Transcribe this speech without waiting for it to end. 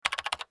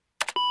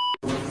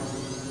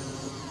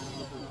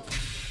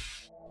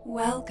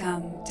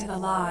Welcome to the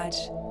Lodge.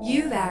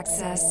 You've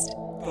accessed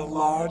The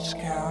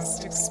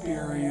Lodgecast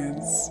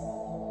Experience.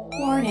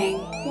 Warning,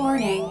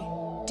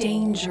 warning,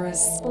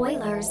 dangerous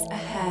spoilers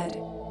ahead.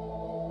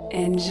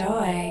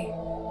 Enjoy.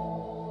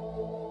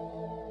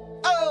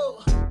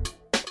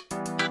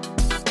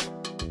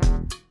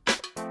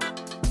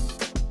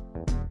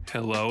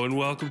 Hello and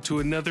welcome to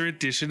another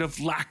edition of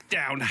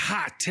Lockdown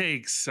Hot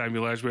Takes. I'm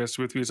your Lodge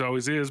Master. With me as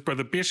always is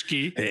Brother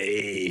Bishki.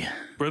 Hey.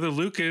 Brother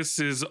Lucas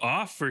is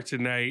off for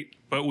tonight,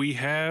 but we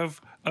have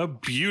a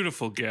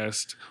beautiful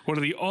guest, one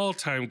of the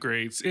all-time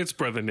greats. It's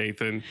Brother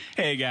Nathan.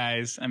 Hey,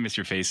 guys. I miss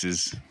your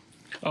faces.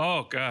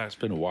 Oh, gosh. It's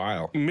been a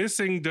while.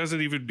 Missing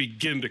doesn't even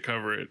begin to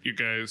cover it, you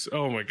guys.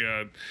 Oh, my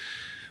God.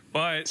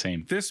 But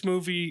Same. This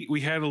movie,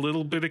 we had a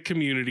little bit of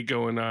community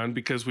going on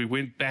because we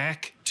went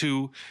back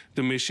to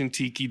the Mission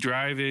Tiki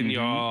Drive-In,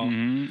 y'all.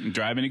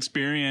 Driving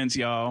experience,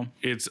 y'all.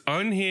 It's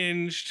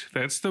Unhinged.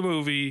 That's the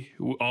movie.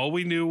 All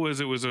we knew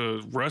was it was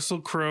a Russell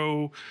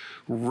Crowe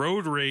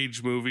road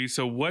rage movie.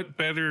 So what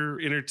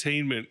better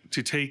entertainment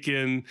to take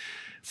in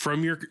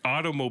from your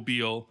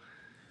automobile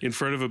in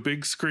front of a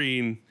big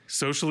screen,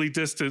 socially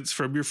distanced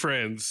from your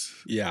friends,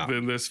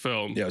 than this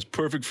film? Yeah, it was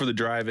perfect for the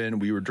drive-in.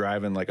 We were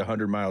driving like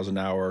 100 miles an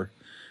hour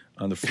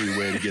on the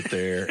freeway to get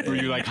there. Were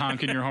you like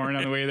honking your horn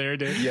on the way there,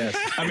 Dave? Yes.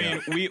 I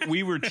mean,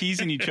 we were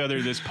teasing each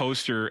other this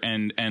poster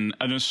and an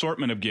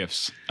assortment of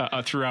gifts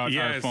throughout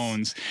our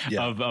phones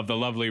of the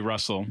lovely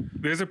Russell.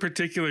 There's a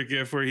particular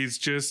gif where he's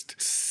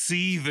just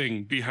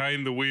seething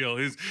behind the wheel.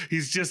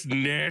 He's just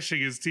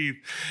gnashing his teeth.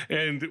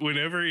 And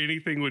whenever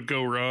anything would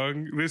go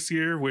wrong this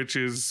year, which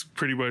is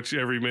pretty much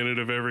every minute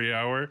of every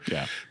hour,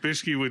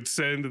 Bishki would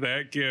send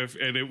that gif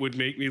and it would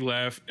make me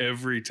laugh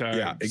every time.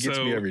 Yeah, it gets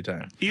me every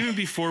time. Even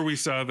before we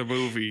saw the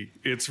movie,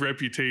 its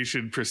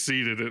reputation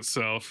preceded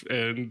itself,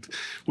 and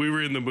we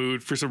were in the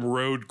mood for some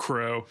road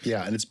crow.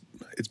 Yeah, and it's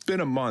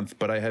been a month,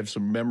 but I have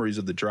some memories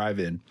of the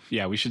drive-in.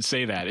 Yeah, we should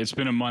say that. It's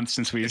been a month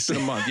since we've It's been a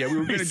month. Yeah, we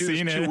were going to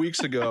do this 2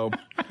 weeks ago.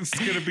 It's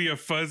going to be a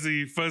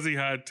fuzzy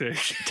hot take.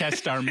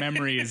 Test our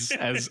memories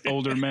as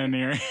older men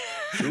here.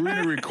 We were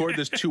going to record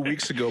this 2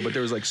 weeks ago, but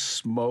there was like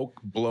smoke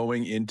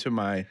blowing into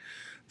my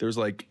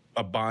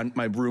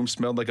room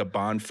smelled like a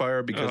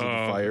bonfire because of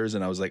the fires,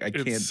 and I was like, I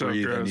can't so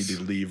breathe. gross. I need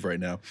to leave right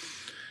now.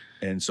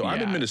 And so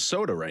I'm in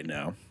Minnesota right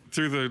now.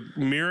 Through the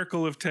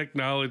miracle of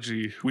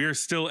technology, we are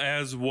still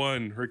as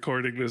one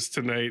recording this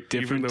tonight,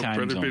 Different even though time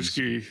Brother zones.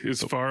 Bishki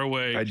is far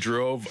away. I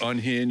drove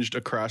unhinged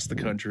across the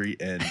country,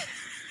 and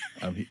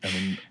I'm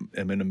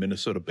in a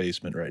Minnesota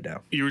basement right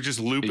now. You were just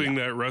looping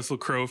that Russell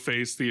Crowe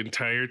face the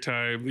entire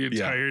time, the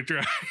entire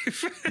drive.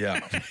 Yeah.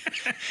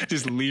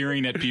 Just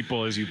leering at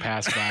people as you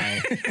pass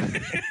by.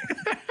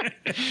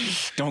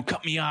 Don't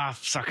cut me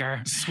off,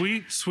 sucker.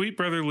 Sweet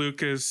Brother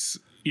Lucas,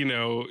 you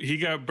know, he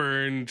got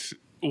burned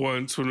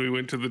once when we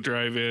went to the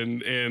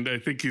drive-in, and I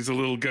think he's a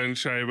little gun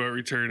shy about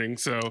returning.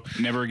 So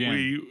Never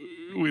again.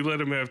 We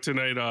let him have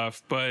tonight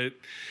off, but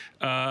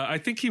I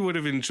think he would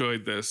have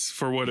enjoyed this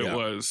for what it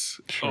was,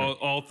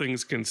 all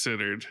things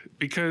considered.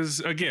 Because,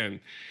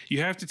 again,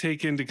 you have to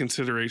take into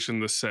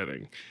consideration the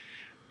setting.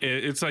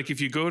 It's like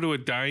if you go to a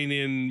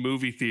dine-in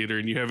movie theater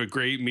and you have a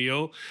great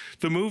meal,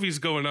 the movie's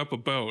going up a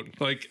bone.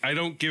 Like, I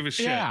don't give a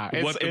shit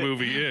what the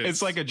movie is.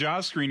 It's like a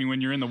jaw screening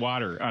when you're in the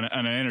water on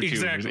an inner tube.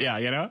 Exactly. Yeah,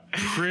 you know?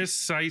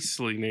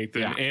 Precisely,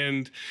 Nathan. Yeah.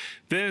 And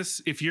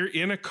this, if you're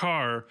in a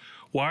car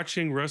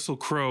watching Russell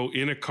Crowe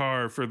in a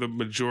car for the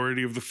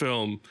majority of the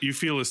film, you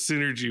feel a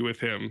synergy with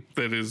him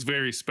that is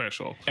very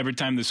special. Every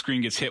time the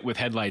screen gets hit with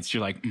headlights,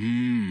 you're like, this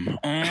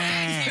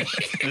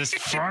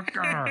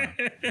fucker.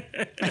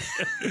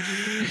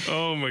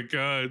 Oh my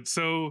God.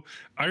 So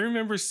I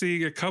remember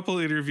seeing a couple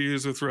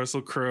interviews with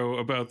Russell Crowe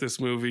about this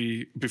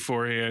movie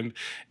beforehand,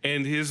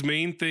 and his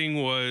main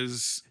thing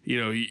was,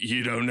 you know,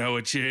 you don't know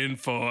what you're in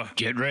for.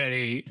 Get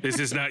ready. This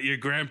is not your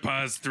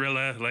grandpa's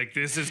thriller. Like,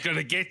 this is going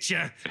to get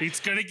you. It's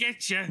going to get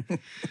you.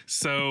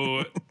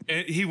 So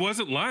he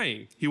wasn't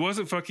lying. He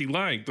wasn't fucking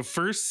lying. The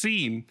first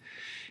scene,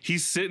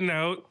 he's sitting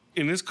out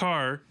in his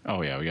car.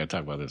 Oh, yeah, we got to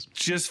talk about this.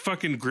 Just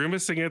fucking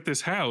grimacing at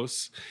this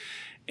house.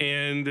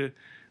 And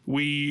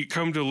we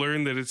come to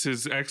learn that it's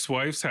his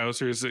ex-wife's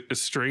house or his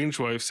estranged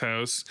wife's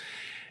house.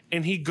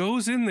 And he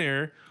goes in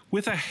there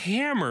with a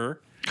hammer.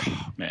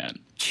 Oh, man.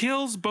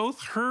 Kills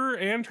both her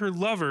and her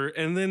lover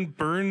and then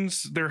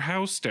burns their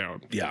house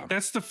down. Yeah.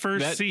 That's the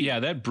first scene. Yeah,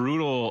 that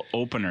brutal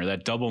opener,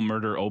 that double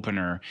murder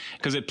opener,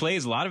 because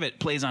a lot of it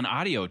plays on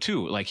audio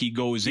too. Like he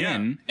goes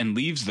in and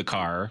leaves the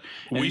car,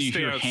 and We then you stay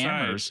hear outside.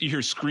 hammers, you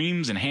hear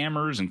screams and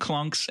hammers and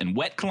clunks and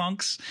wet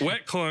clunks.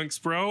 Wet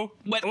clunks, bro.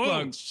 Wet Oh.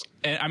 clunks.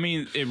 And I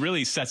mean, it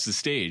really sets the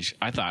stage.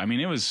 I thought. I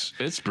mean,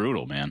 it's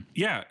brutal, man.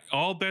 Yeah,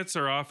 all bets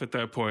are off at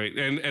that point.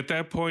 And at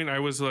that point, I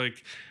was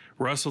like,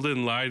 Russell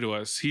didn't lie to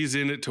us. He's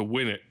in it to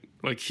win it.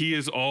 Like, he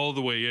is all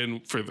the way in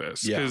for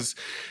this. Yeah. Because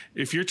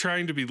if you're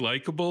trying to be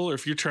likable or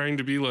if you're trying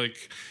to be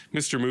like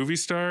Mr. Movie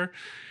Star,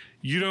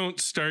 you don't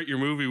start your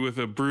movie with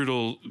a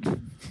brutal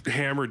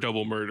hammer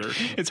double murder.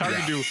 It's hard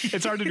to do.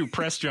 It's hard to do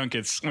press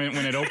junkets when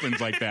it opens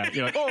like that.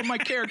 You're like, oh, my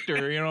character,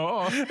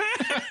 Oh.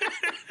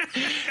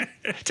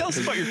 Tell us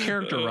about your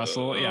character,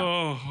 Russell.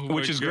 Yeah,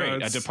 which is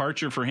great. A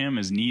departure for him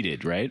is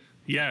needed, right?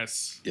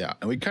 Yes. Yeah,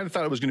 and we kind of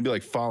thought it was going to be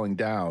like Falling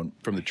Down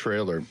from the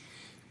trailer,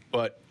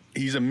 but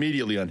he's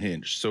immediately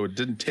unhinged. So it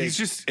didn't take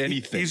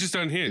anything. He's just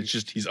unhinged. It's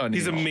just he's unhinged.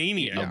 He's a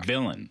maniac. A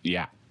villain.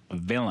 Yeah, a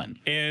villain.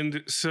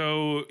 And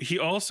so he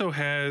also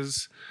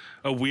has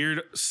a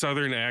weird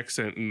Southern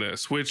accent in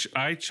this, which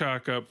I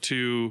chalk up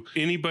to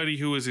anybody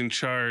who was in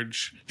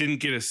charge didn't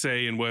get a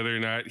say in whether or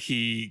not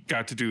he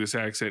got to do this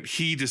accent.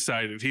 He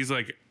decided. He's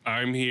like,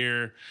 I'm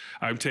here.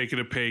 I'm taking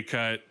a pay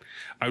cut.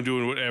 I'm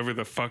doing whatever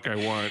the fuck I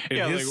want.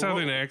 And his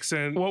Southern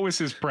accent. What was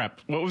his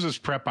prep? What was his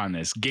prep on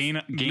this?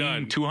 Gain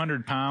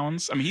 200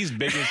 pounds? I mean, he's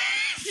big as...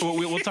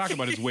 we'll talk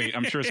about his weight.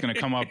 I'm sure it's going to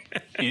come up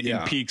in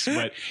peaks,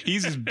 but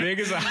he's as big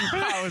as a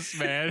house,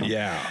 man.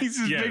 Yeah. He's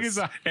as big as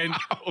a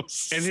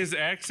house. And his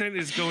accent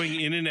is going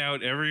in and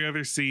out every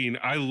other scene.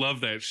 I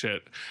love that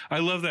shit. I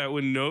love that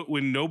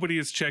when nobody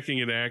is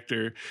checking an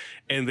actor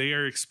and they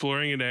are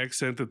exploring an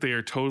accent that they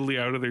are totally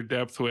out of their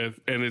depth with,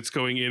 and it's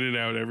going in and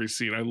out every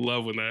scene. I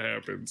love when that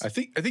happens. I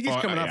think he's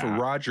coming off of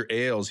Roger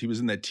Ailes. He was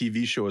in that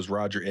TV show as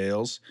Roger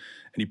Ailes,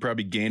 and he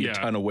probably gained a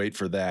ton of weight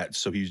for that.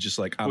 So he's just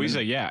like, he's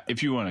like,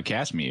 if you want to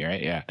cast me,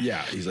 right? Yeah.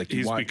 Yeah. He's like,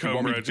 he's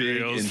become me Roger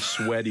big Ailes. and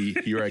sweaty.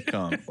 Here I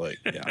come. Like,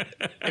 yeah.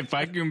 If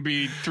I can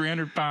be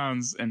 300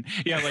 pounds and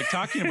like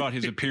talking about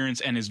his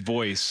appearance and his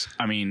voice,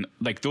 I mean,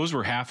 like those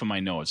were half of my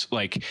notes.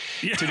 Like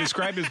to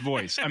describe his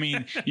voice. I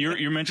mean,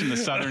 you mentioned the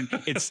Southern.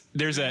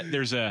 There's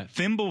a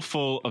thimble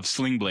full of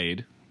Sling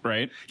Blade.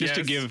 Right? Just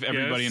to give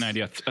everybody an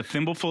idea. A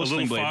thimbleful of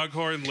Sling Blade. A little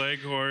foghorn,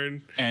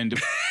 leghorn. And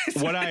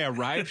what I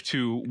arrived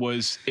to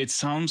was it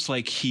sounds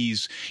like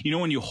he's,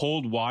 when you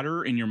hold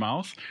water in your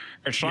mouth,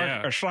 it's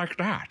like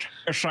that.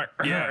 It's like,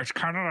 it's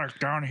kind of like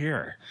down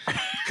here.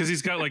 Because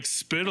he's got like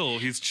spittle.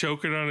 He's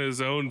choking on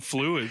his own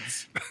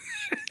fluids.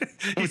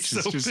 He's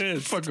so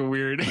pissed. Fucking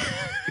weird.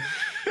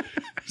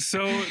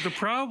 So the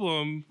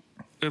problem,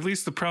 at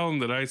least the problem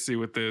that I see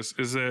with this,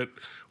 is that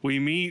we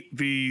meet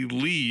the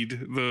lead,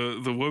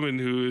 the woman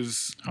who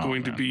is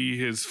going to be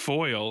his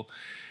foil,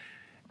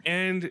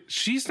 and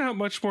she's not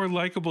much more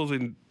likable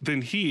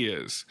than he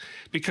is,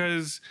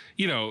 because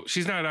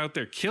she's not out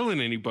there killing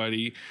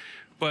anybody,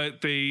 but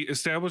they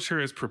establish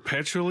her as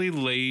perpetually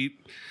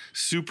late,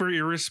 super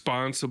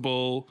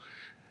irresponsible.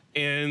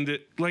 And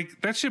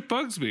like that shit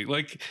bugs me.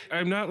 Like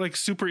I'm not like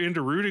super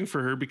into rooting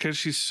for her because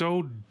she's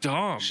so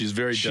dumb. She's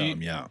very dumb.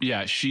 Yeah.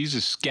 Yeah. She's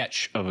a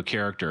sketch of a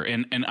character.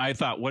 And I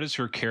thought, what is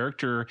her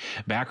character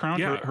background?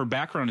 Yeah. Her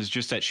background is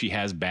just that she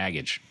has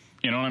baggage.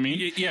 You know what I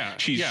mean? Yeah.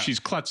 She's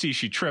klutzy.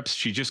 She trips.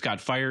 She just got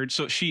fired.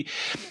 So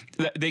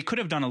they could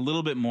have done a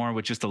little bit more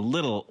with just a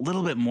little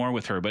bit more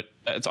with her, but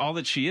it's all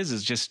that she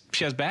is just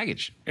she has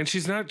baggage. And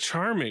she's not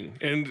charming.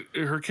 And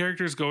her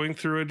character's going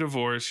through a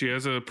divorce. She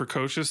has a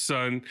precocious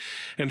son,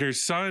 and her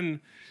son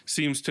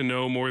seems to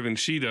know more than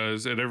she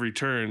does at every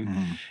turn.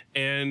 Mm-hmm.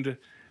 And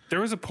there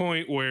was a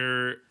point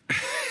where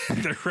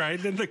they're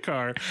riding in the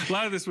car. A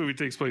lot of this movie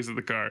takes place in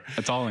the car.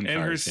 It's all in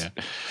cars,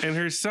 And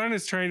her son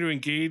is trying to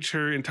engage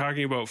her in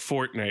talking about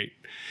Fortnite.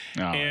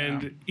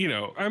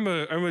 I'm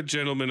a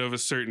gentleman of a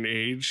certain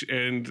age,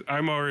 and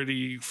I'm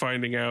already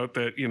finding out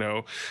that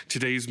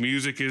today's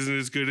music isn't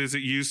as good as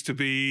it used to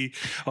be.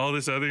 All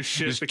this other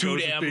shit it's too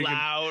damn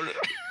loud.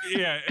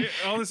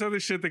 All this other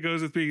shit that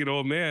goes with being an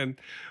old man.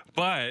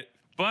 But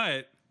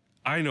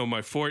I know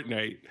my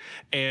Fortnite,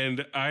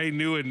 and I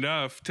knew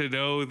enough to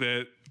know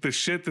that the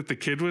shit that the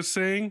kid was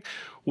saying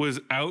was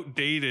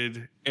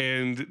outdated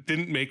and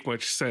didn't make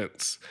much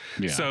sense.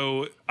 Yeah.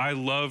 So I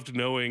loved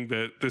knowing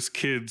that this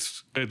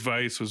kid's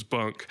advice was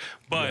bunk,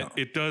 but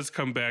it does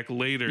come back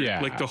later.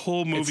 Yeah. Like the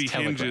whole movie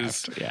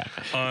hinges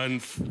on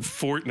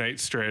Fortnite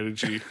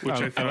strategy, which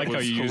I thought I like was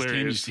how you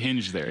hilarious. used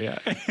hinge there. Yeah,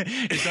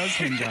 it does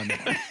hinge on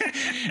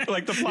that.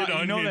 Like the plot, that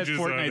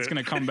Fortnite's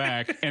going to come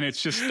back, and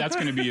it's just that's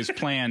going to be his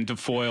plan to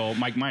foil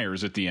Mike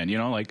Myers at the end.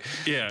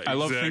 I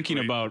love thinking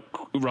about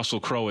Russell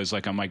Crowe as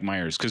like a Mike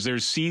Myers because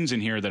there's scenes in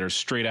here that are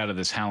straight out of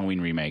this Halloween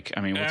remake.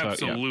 I mean,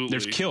 absolutely.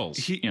 There's kills.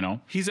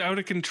 He's out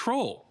of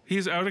control.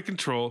 He's out of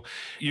control.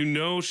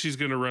 She's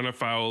going to run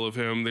afoul of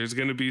him. There's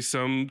going to be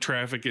some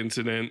traffic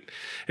incident.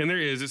 And there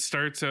is. It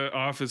starts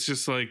off as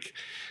just like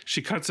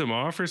she cuts him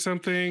off or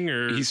something.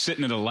 Or he's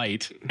sitting at a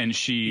light and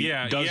she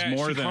does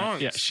more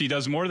than she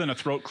does more than a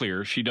throat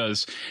clear. She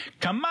does,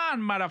 come on,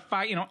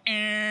 motherfucker,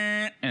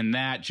 and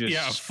that just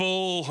a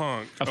full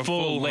honk. A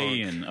full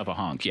lay-in of a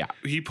honk, yeah.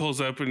 He pulls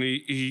up and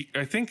he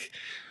I think...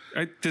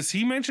 does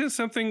he mention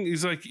something?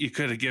 He's like, you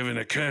could have given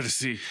a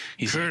courtesy.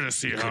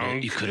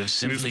 Honk. You could have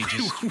simply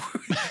just...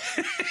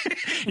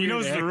 He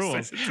knows the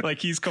rules. Like,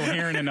 he's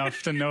coherent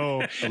enough to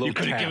know you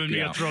could have given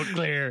me a throat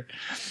clear.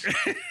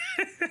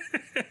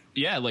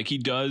 Like he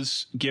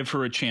does give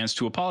her a chance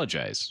to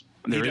apologize.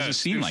 There is a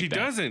scene like that. She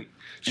doesn't.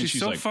 She's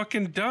so like,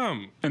 fucking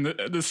dumb. And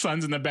the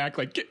son's in the back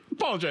like,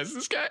 apologize to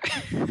this guy.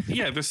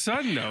 Yeah, the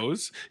son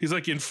knows. He's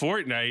like, in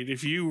Fortnite,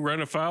 if you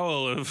run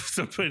afoul of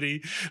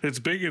somebody that's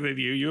bigger than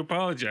you, you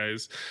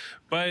apologize.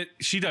 But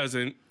she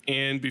doesn't.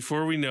 And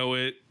before we know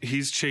it,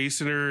 he's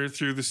chasing her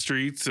through the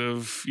streets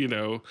of,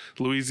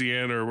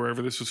 Louisiana or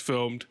wherever this was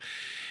filmed.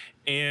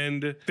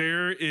 And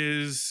there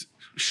is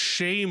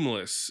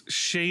shameless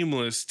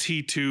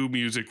T2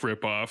 music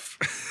ripoff.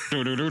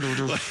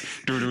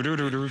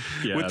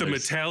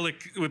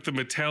 with the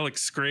metallic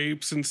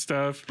scrapes and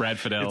stuff. Brad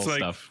Fidel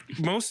stuff.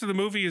 Most of the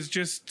movie is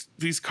just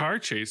these car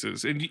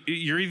chases, and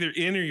you're either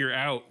in or you're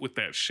out with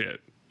that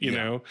shit. You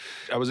know,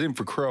 I was in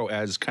for Crow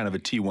as kind of a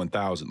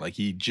T-1000. Like,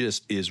 he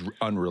just is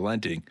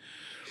unrelenting.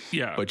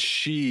 Yeah, but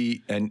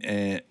she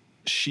and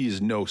she is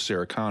no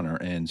Sarah Connor,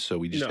 and so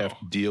we just have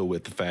to deal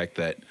with the fact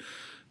that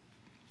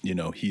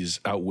he's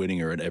outwitting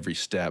her at every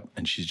step,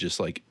 and she's just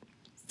like,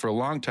 for a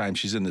long time,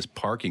 she's in this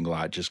parking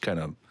lot, just kind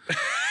of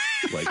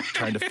like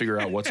trying to figure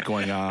out what's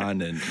going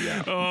on, and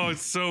oh,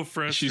 it's so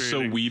frustrating. She's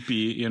so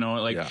weepy,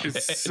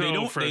 It's so they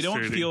don't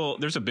frustrating. feel.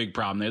 There's a big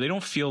problem there. They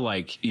don't feel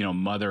like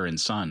mother and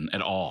son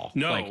at all.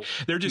 No,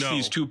 they're just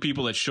these two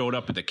people that showed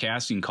up at the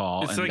casting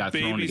call and got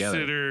thrown together.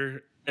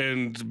 Babysitter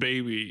and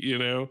baby,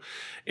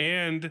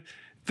 and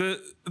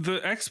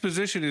the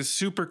exposition is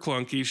super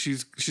clunky.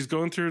 She's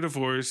going through a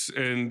divorce,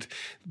 and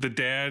the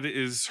dad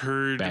is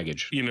heard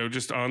baggage,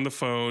 just on the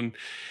phone.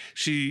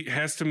 She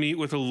has to meet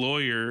with a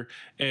lawyer,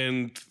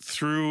 and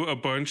through a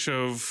bunch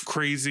of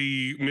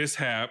crazy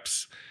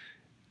mishaps,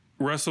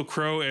 Russell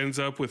Crowe ends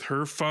up with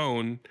her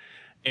phone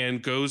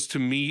and goes to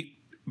meet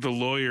the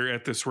lawyer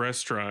at this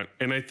restaurant.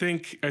 And I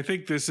think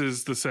this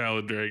is the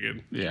Salad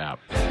Dragon. Yeah.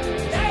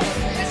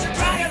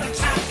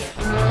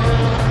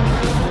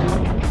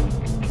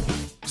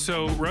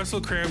 So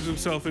Russell crams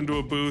himself into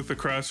a booth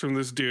across from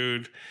this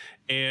dude,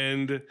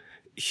 and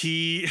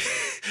he,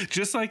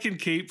 just like in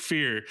Cape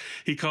Fear,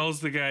 he calls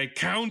the guy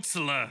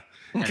counselor.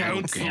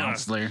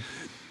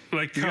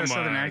 Like, He come got a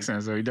southern on.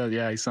 accent, so he does.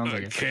 Yeah, he sounds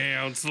like it.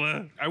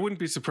 Counselor. I wouldn't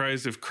be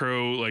surprised if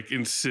Crow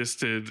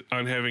insisted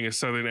on having a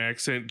southern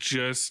accent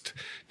just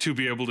to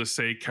be able to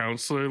say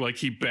counselor. Like,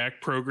 he back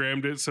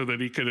programmed it so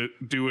that he could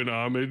do an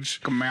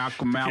homage. Come out,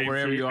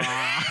 wherever you are.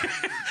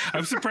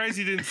 I'm surprised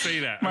he didn't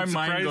say that. My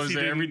mind goes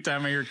there every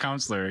time I hear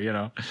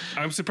counselor.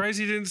 I'm surprised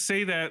he didn't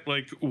say that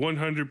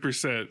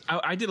 100%.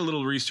 I did a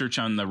little research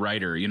on the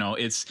writer.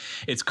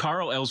 It's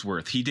Carl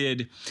Ellsworth. He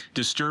did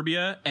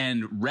Disturbia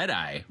and Red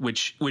Eye,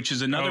 which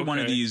is another one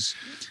of these.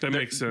 That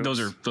makes sense.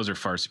 Those are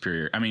far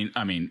superior. I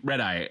mean, Red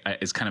Eye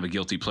is kind of a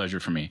guilty pleasure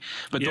for me.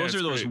 But those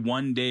are those great.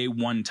 One day,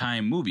 one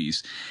time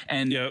movies,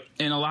 and a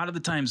lot of the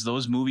times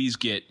those movies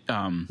get,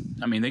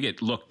 they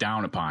get looked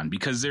down upon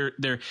because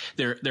they're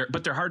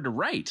hard to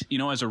write.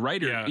 As a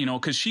writer,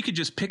 because she could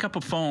just pick up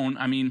a phone.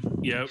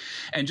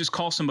 And just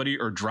call somebody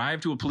or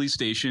drive to a police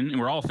station, and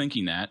we're all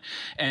thinking that,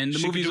 and the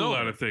movie's over. A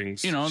lot of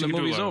things. The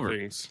movie's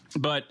over.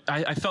 But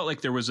I felt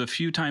like there was a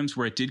few times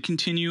where it did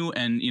continue,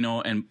 and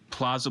and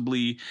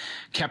plausibly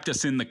kept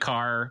us in the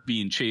car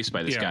being chased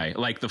by this guy,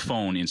 like the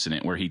phone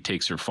incident where he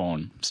takes her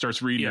phone,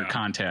 starts reading her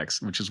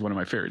contacts, which is one of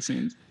my favorite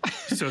scenes.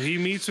 So he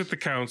meets with the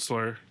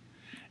counselor,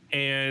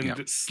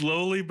 and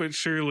slowly but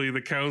surely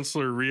the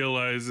counselor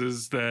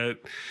realizes that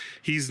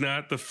he's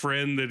not the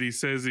friend that he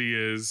says he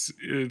is.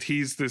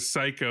 He's this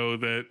psycho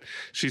that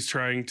she's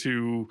trying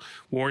to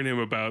warn him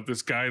about,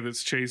 this guy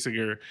that's chasing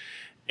her.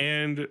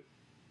 And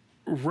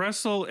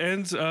Russell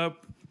ends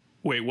up...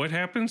 Wait, what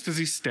happens? Does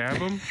he stab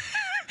him?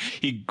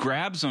 He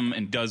grabs him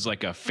and does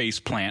like a face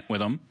plant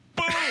with him.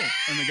 Boom!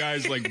 And the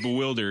guy's like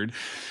bewildered.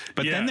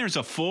 But then there's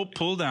a full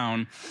pull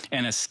down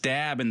and a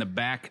stab in the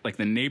back, like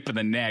the nape of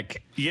the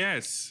neck.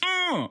 Yes.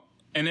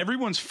 And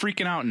everyone's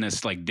freaking out in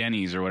this like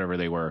Denny's or whatever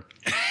they were.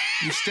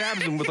 He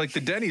stabs him with like the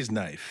Denny's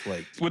knife,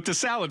 like with the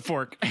salad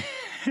fork.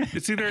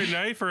 It's either a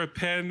knife or a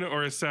pen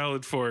or a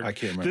salad fork. I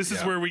can't remember. This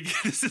is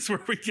where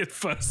we get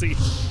fuzzy.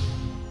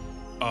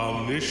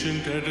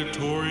 Omniscient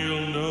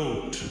editorial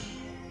note.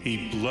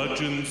 He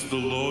bludgeons the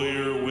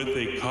lawyer with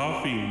a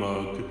coffee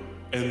mug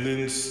and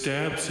then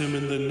stabs him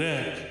in the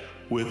neck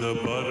with a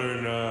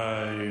butter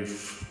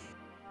knife.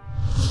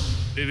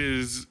 It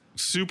is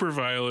super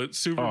violent,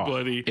 super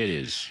bloody. It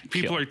is.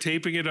 People are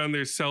taping it on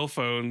their cell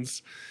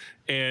phones,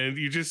 and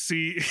you just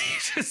see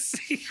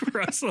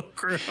Russell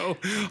Crowe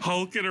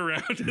hulking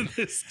around in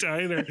this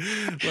diner.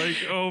 Like,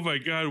 oh my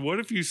God, what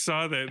if you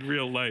saw that in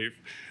real life?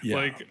 Yeah.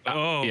 Like,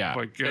 oh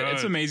my God.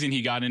 It's amazing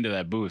he got into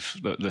that booth,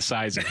 the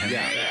size of him.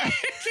 Yeah.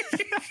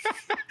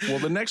 Well,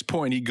 the next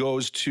point, he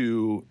goes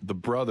to the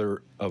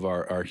brother of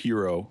our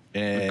hero,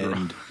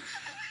 and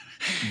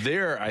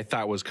there I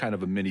thought was kind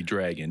of a mini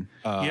dragon.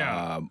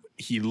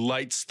 He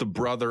lights the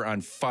brother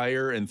on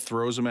fire and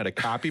throws him at a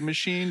copy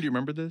machine. Do you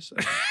remember this?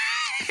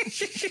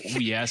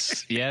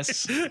 Yes.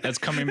 That's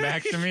coming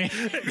back to me.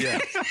 Yeah.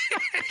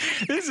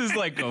 This is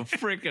like a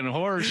freaking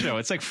horror show.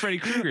 It's like Freddy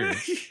Krueger.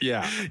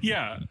 Yeah.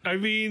 Yeah. I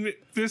mean,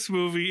 this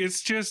movie,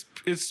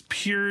 it's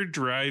pure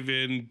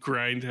drive-in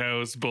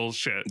grindhouse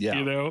bullshit. Yeah.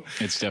 You know?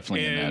 It's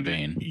definitely in that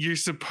vein. You're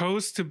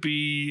supposed to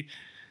be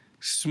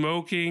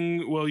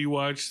smoking while you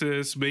watch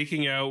this,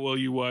 making out while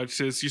you watch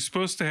this. You're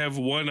supposed to have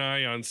one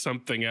eye on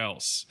something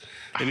else.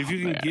 And if you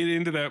can get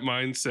into that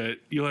mindset,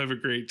 you'll have a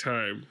great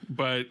time.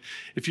 But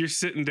if you're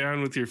sitting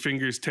down with your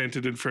fingers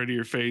tented in front of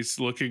your face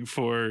looking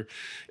for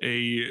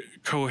a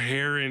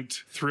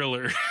coherent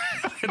thriller,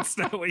 that's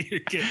not what you're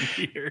getting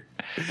here.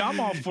 I'm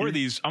all for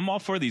these. I'm all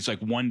for these, like,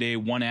 one day,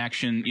 one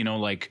action,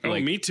 like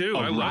me too.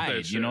 I love ride,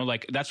 that shit.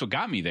 like, that's what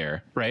got me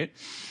there, right?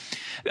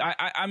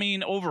 I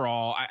mean,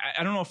 overall,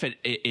 I don't know if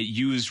it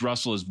used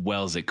Russell as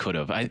well as it could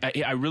have.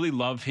 I really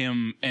love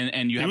him,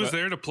 and he was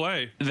there to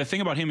play. The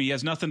thing about him, he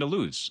has nothing to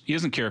lose. He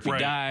doesn't care if he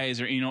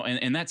dies or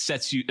and that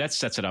sets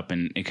it up,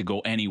 and it could go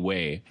any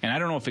way. And I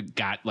don't know if it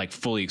got like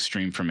fully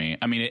extreme for me.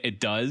 I mean, it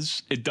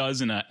does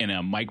in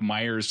a Mike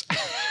Myers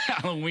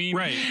Halloween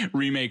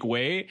remake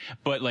way,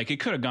 but like it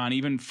could have gone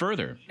even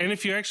further. And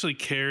if you actually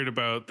cared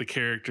about the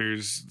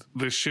characters,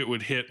 this shit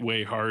would hit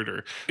way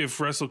harder. If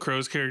Russell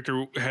Crowe's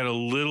character had a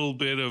little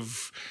bit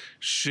of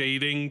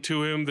shading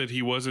to him, that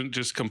he wasn't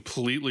just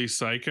completely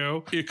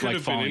psycho, it could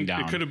have been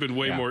down. It could have been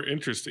way more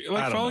interesting.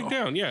 Like falling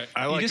down, yeah.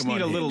 You just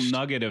need a little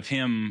nugget of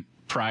him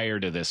prior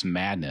to this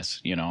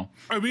madness,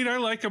 I mean, I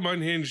like him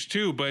unhinged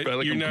too, but I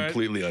like you're him not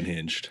completely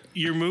unhinged.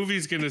 Your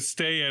movie's going to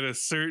stay at a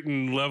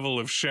certain level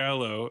of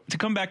shallow. To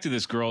come back to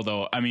this girl,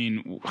 though, I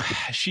mean,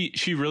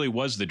 she really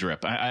was the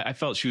drip. I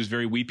felt she was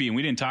very weepy, and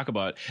we didn't talk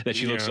about that.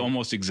 She looks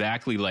almost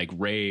exactly like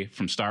Rey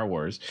from Star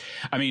Wars.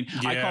 I mean,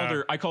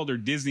 I called her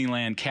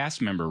Disneyland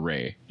cast member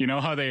Rey. You know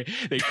how they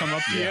come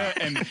up to you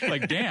and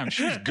like, damn,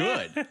 she's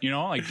good.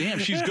 Like, damn,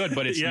 she's good,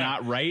 but it's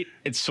not right.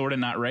 It's sort of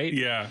not right.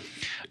 Yeah.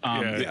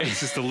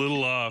 It's just a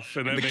little off,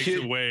 and that makes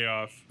it way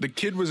off. The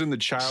kid was in the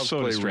Child's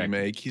Play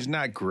remake. He's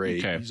not great.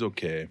 Okay. He's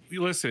okay.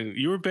 Listen,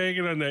 you were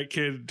banging on that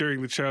kid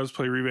during the Child's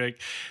Play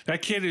remake.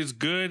 That kid is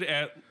good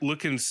at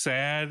looking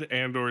sad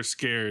and or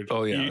scared.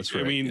 Oh yeah, that's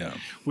right. I mean,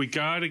 we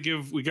gotta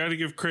give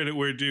credit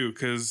where due,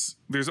 because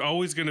there's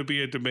always going to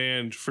be a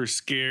demand for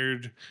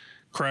scared,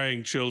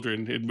 crying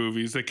children in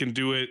movies that can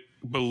do it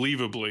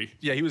believably.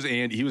 Yeah, he was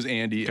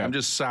Andy. Okay. I'm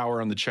just sour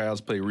on the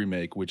Child's Play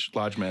remake, which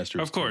Lodgemaster.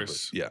 Of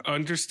course. Yeah.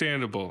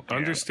 Understandable.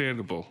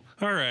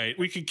 All right.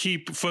 We could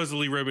keep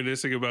fuzzily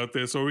reminiscing about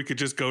this, or we could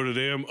just go to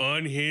them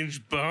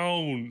unhinged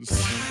bones.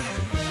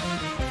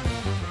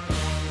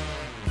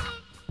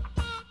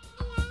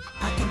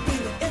 I can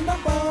feel it in my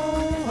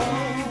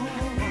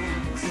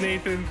bones.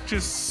 Nathan,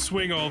 just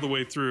swing all the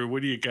way through.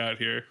 What do you got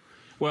here?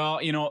 Well,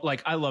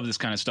 like, I love this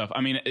kind of stuff.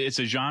 I mean, it's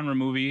a genre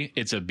movie,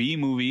 it's a B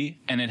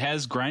movie, and it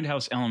has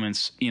grindhouse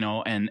elements,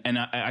 and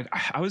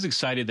I was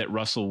excited that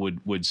Russell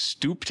would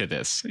stoop to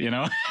this,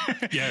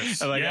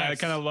 Yes. I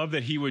kind of love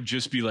that he would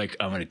just be like,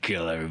 I'm going to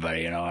kill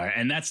everybody,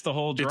 and that's the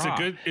whole draw.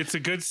 It's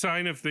a good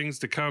sign of things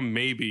to come,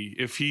 maybe.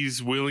 If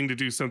he's willing to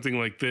do something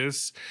like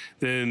this,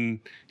 then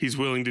he's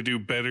willing to do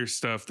better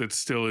stuff that's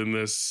still in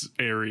this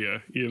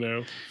area,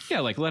 Yeah,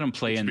 like, let him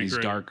play in these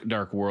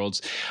dark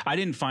worlds. I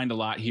didn't find a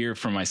lot here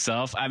for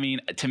myself. I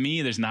mean, to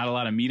me, there's not a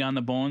lot of meat on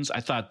the bones. I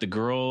thought the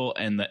girl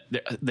and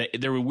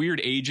there were weird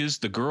ages,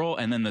 the girl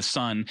and then the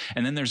son.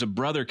 And then there's a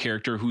brother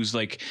character who's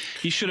like,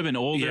 he should have been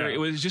older. Yeah. It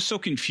was just so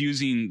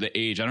confusing, the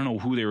age. I don't know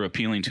who they were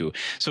appealing to.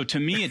 So to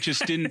me, it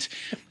just didn't.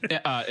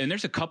 And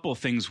there's a couple of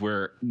things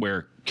where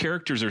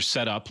characters are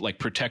set up, like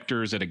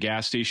protectors at a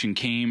gas station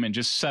came and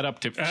just set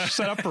up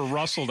for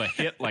Russell to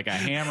hit like a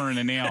hammer and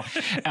a nail.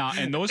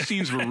 And those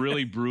scenes were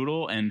really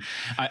brutal. And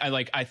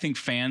I think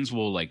fans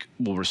will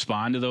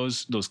respond to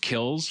those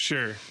kills.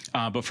 Sure.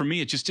 But for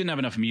me, it just didn't have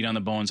enough meat on the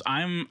bones.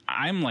 I'm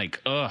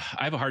like, I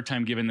have a hard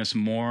time giving this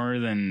more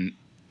than.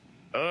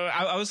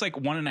 I was like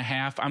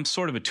 1.5. I'm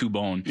sort of a 2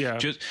 bone. Yeah.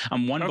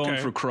 I'm 1 bone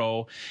for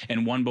Crow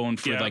and 1 bone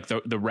for like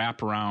the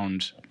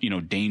wraparound,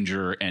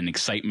 danger and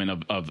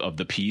excitement of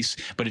the piece.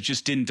 But it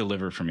just didn't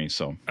deliver for me.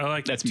 So I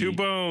like that's 2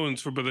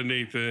 bones for Brother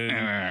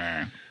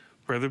Nathan.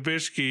 Brother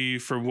Bishke,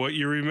 from what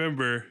you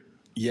remember.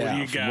 Yeah. What do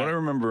you got? From what I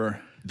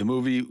remember, the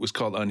movie was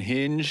called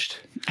Unhinged.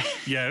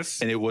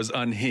 Yes. And it was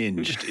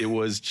unhinged. It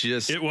was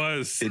just. It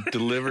was. It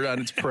delivered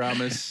on its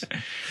promise.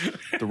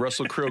 The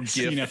Russell Crowe gift.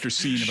 Scene after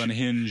scene of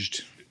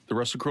Unhinged. The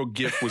Russell Crowe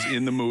gift was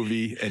in the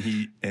movie, and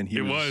he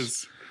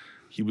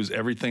He was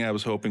everything I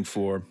was hoping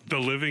for. The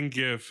living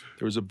gift.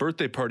 There was a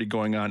birthday party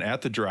going on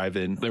at the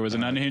drive-in. There was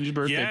an unhinged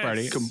birthday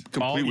party.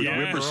 Complete with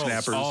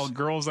whippersnappers. All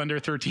girls under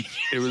 13.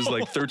 It was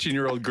like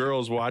 13-year-old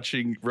girls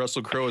watching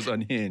Russell Crowe as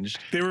Unhinged.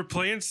 They were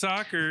playing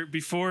soccer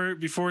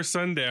before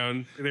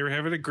sundown. They were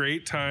having a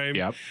great time.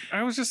 Yep.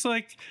 I was just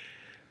like,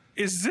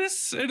 is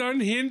this an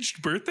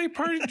unhinged birthday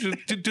party?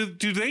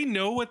 Do they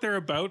know what they're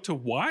about to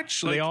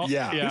watch? Like,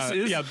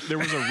 There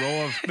was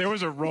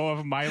a row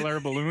of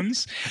Mylar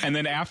balloons, and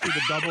then after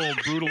the double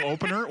brutal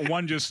opener,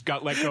 one just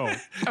got let go,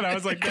 and I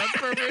was like, "That's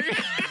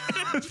perfect."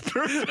 That's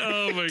perfect.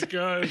 Oh my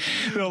god,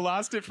 they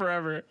lost it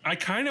forever. I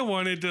kind of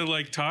wanted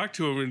to talk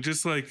to him and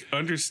just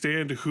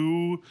understand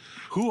who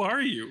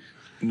are you.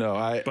 No,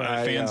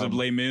 fans of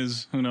Les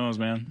Mis, who knows,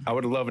 man? I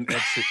would love an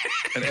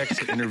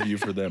exit interview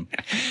for them.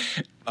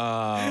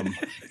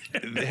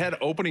 They had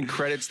opening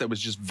credits that was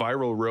just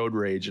viral road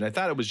rage, and I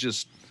thought it was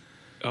just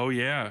Oh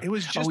yeah. It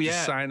was just a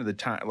sign of the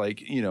time.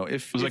 Like, you know,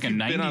 if it was like a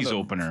 '90s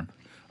opener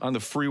on the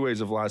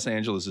freeways of Los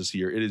Angeles this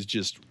year, it is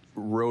just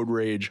road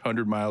rage,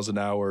 100 miles an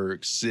hour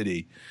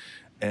city.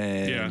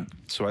 And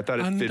so I thought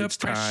it fit its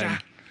time.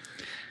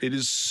 It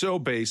is so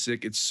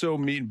basic. It's so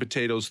meat and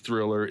potatoes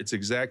thriller. It's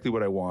exactly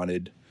what I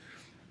wanted.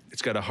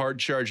 It's got a hard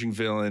charging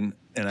villain,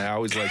 and I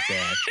always like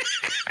that.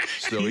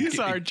 So he's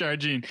hard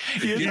charging.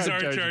 He's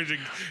hard charging.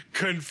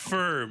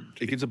 Confirmed.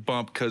 It gets a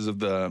bump because of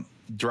the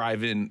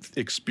drive-in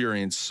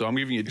experience. So I'm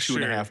giving you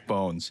 2.5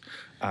 bones.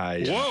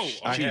 I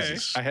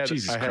had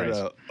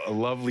a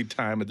lovely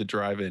time at the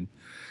drive-in,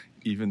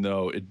 even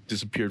though it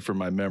disappeared from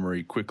my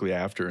memory quickly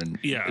after, and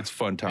it's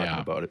fun talking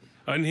about it.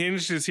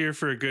 Unhinged is here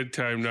for a good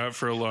time, not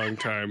for a long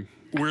time.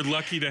 We're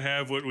lucky to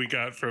have what we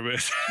got from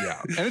it.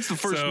 Yeah, and it's the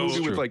first movie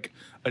with like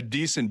a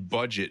decent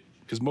budget,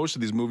 because most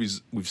of these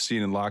movies we've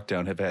seen in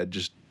lockdown have had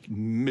just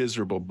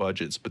miserable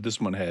budgets, but this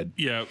one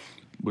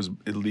was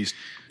at least,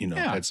 you know,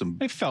 had some.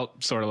 It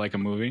felt sort of like a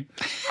movie.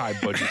 High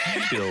budget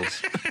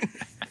kills.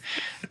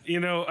 You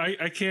know,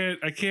 I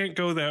can't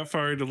go that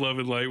far into Love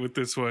and Light with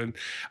this one.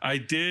 I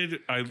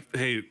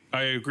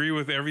agree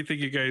with everything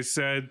you guys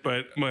said,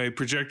 but my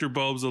projector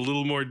bulb's a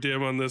little more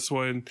dim on this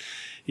one.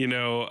 You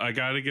know, I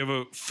got to give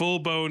a full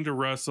bone to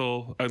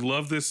Russell. I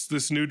love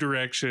this new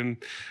direction.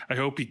 I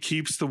hope he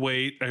keeps the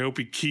weight. I hope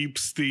he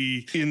keeps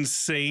the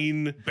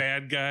insane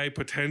bad guy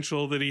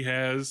potential that he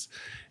has.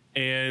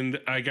 And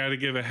I got to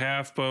give a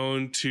half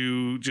bone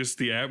to just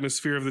the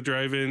atmosphere of the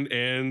drive-in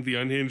and the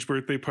Unhinged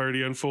birthday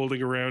party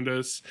unfolding around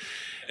us.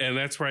 And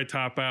that's where I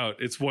top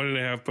out. It's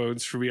 1.5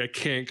 bones for me. I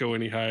can't go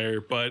any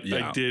higher, but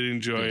I did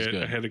enjoy it.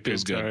 I had a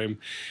good time.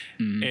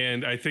 Mm-hmm.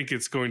 And I think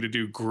it's going to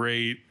do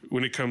great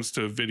when it comes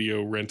to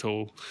video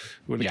rental,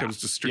 when it comes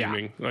to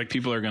streaming. Like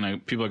people are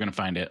gonna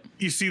find it.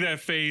 You see that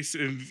face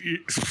and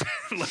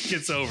like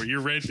it's over. You're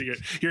renting it.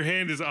 Your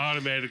hand is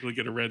automatically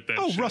going to rent that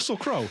shit. Russell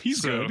Crowe.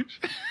 He's good.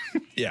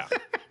 Yeah.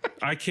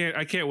 I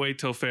can't wait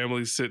till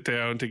families sit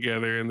down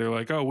together and they're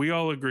like, oh, we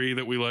all agree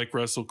that we like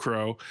Russell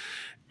Crowe.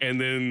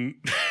 And then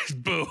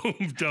boom,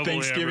 double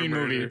Thanksgiving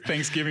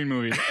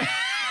movie.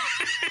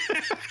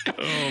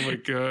 Oh my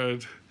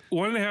God.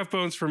 1.5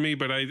 bones for me,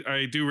 but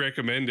I do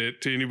recommend it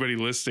to anybody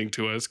listening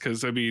to us,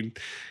 because I mean,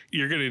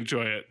 you're gonna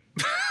enjoy it.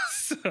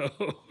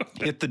 So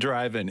hit the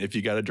drive-in if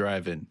you got a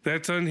drive-in.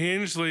 That's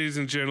Unhinged, ladies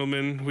and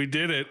gentlemen. We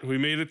did it. We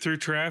made it through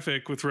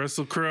traffic with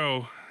Russell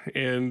Crowe,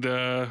 and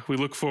we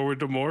look forward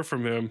to more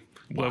from him.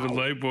 Wow. Love and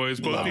Light boys.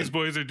 Both these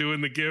boys are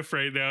doing the GIF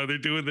right now. They're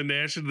doing the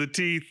gnash of the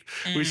teeth.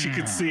 Wish you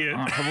could see it.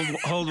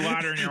 Hold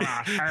water in your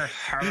mouth.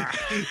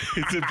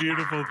 It's a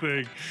beautiful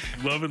thing.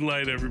 Love and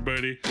Light,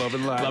 everybody. Love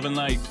and Light. Love and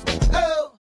Light. Oh!